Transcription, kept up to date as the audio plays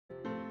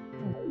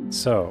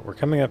So, we're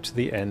coming up to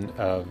the end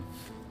of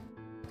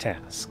the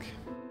task.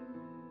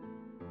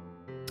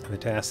 And the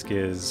task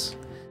is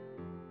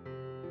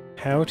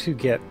how to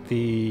get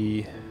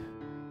the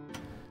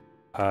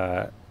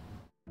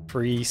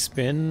free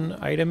spin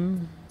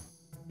item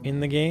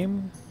in the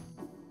game.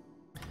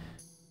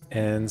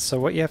 And so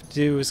what you have to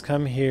do is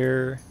come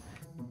here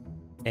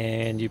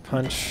and you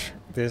punch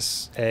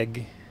this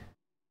egg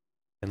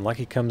and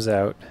Lucky comes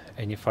out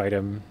and you fight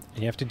him, and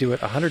you have to do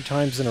it 100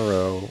 times in a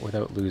row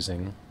without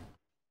losing.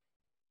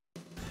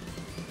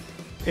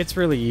 It's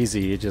really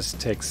easy, it just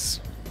takes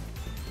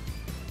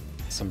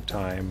some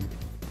time.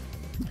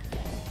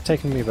 It's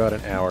taking me about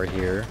an hour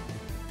here.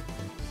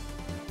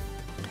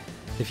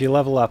 If you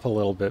level up a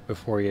little bit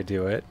before you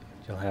do it,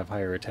 you'll have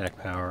higher attack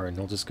power and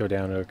you'll just go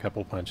down to a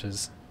couple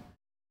punches.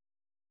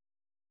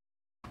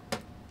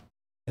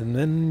 And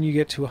then you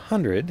get to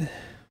 100.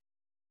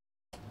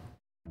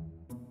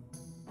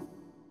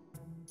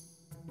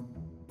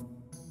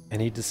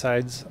 And he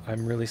decides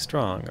I'm really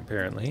strong,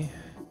 apparently.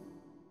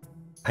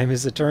 I'm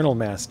his eternal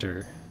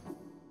master.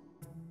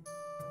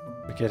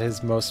 We get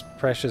his most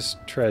precious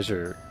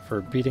treasure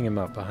for beating him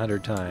up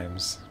 100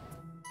 times.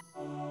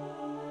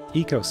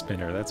 Eco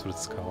Spinner, that's what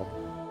it's called.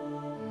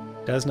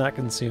 Does not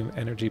consume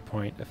energy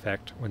point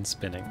effect when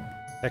spinning.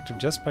 Effective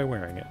just by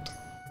wearing it.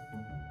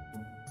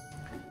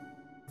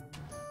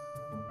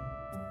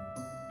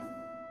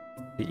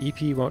 The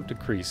EP won't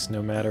decrease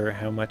no matter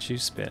how much you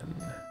spin.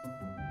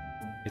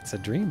 It's a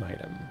dream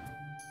item.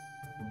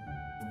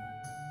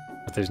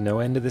 But there's no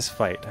end to this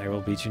fight. I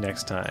will beat you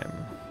next time.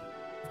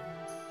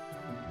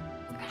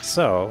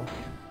 So,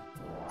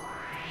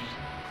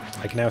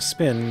 I can now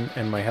spin,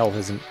 and my health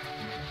isn't...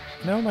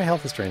 No, my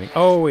health is draining.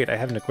 Oh, wait, I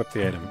haven't equipped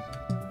the item.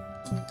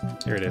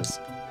 Here it is.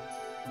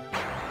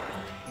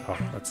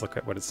 Oh, let's look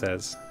at what it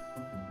says.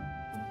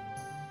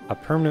 A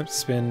permanent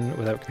spin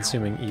without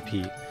consuming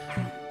EP.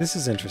 This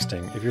is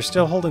interesting. If you're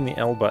still holding the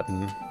L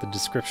button, the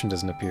description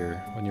doesn't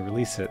appear. When you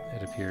release it,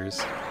 it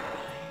appears.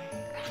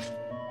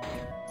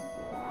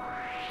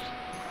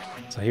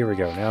 So here we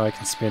go. Now I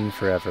can spin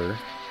forever.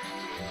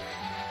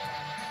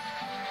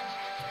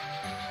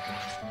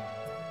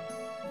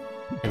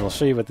 And we'll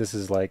show you what this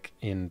is like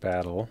in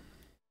battle.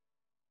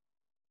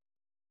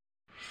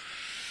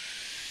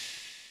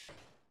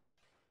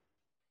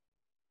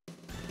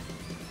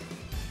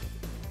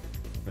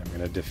 I'm going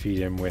to defeat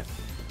him with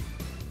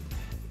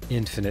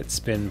infinite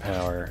spin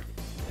power.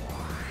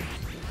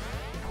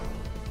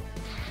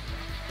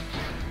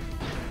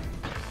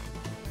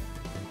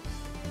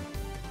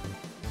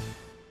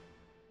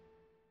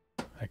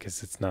 I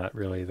guess it's not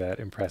really that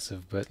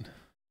impressive, but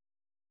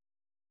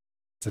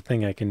it's a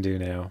thing I can do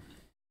now.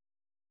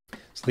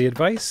 So the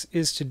advice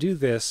is to do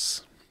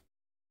this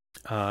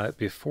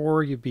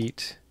before you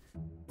beat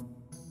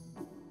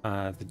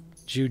the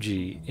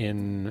E.G.G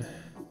in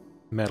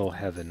Metal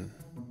Heaven.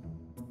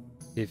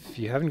 If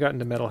you haven't gotten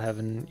to Metal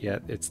Heaven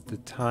yet, it's the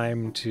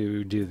time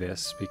to do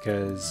this,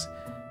 because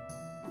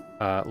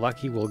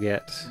Lucky will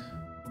get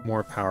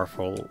more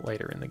powerful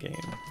later in the game.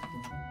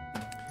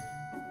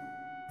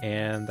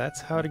 And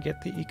that's how to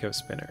get the Eco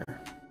Spinner.